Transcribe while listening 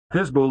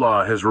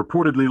Hezbollah has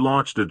reportedly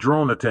launched a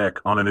drone attack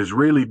on an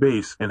Israeli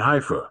base in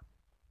Haifa.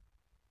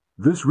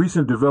 This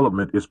recent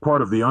development is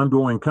part of the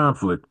ongoing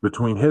conflict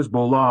between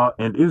Hezbollah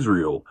and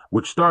Israel,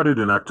 which started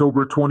in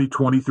October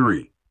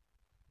 2023.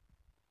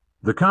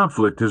 The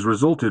conflict has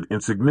resulted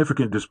in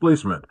significant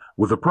displacement,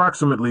 with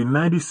approximately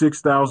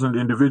 96,000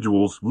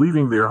 individuals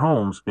leaving their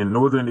homes in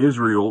northern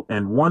Israel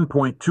and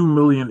 1.2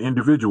 million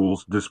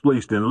individuals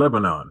displaced in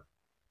Lebanon.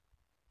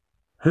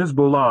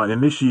 Hezbollah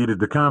initiated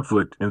the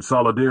conflict in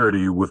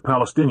solidarity with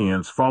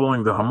Palestinians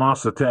following the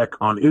Hamas attack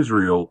on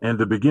Israel and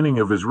the beginning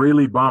of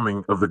Israeli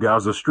bombing of the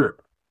Gaza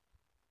Strip.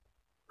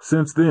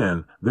 Since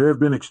then, there have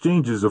been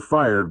exchanges of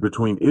fire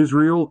between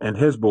Israel and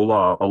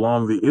Hezbollah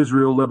along the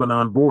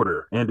Israel-Lebanon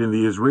border and in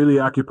the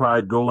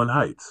Israeli-occupied Golan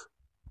Heights.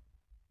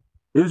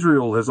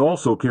 Israel has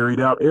also carried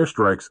out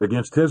airstrikes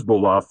against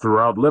Hezbollah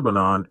throughout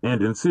Lebanon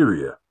and in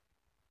Syria.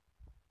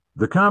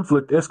 The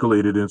conflict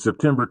escalated in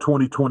September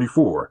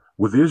 2024,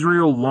 with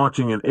Israel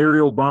launching an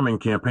aerial bombing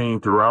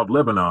campaign throughout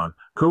Lebanon,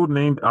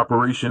 codenamed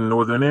Operation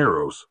Northern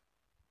Arrows,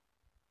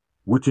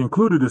 which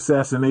included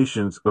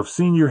assassinations of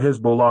senior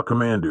Hezbollah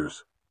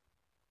commanders.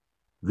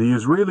 The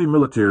Israeli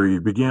military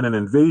began an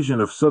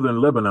invasion of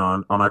southern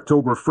Lebanon on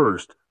October 1,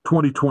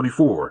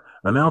 2024,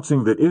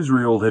 announcing that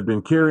Israel had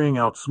been carrying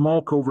out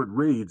small covert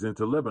raids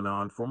into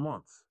Lebanon for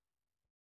months.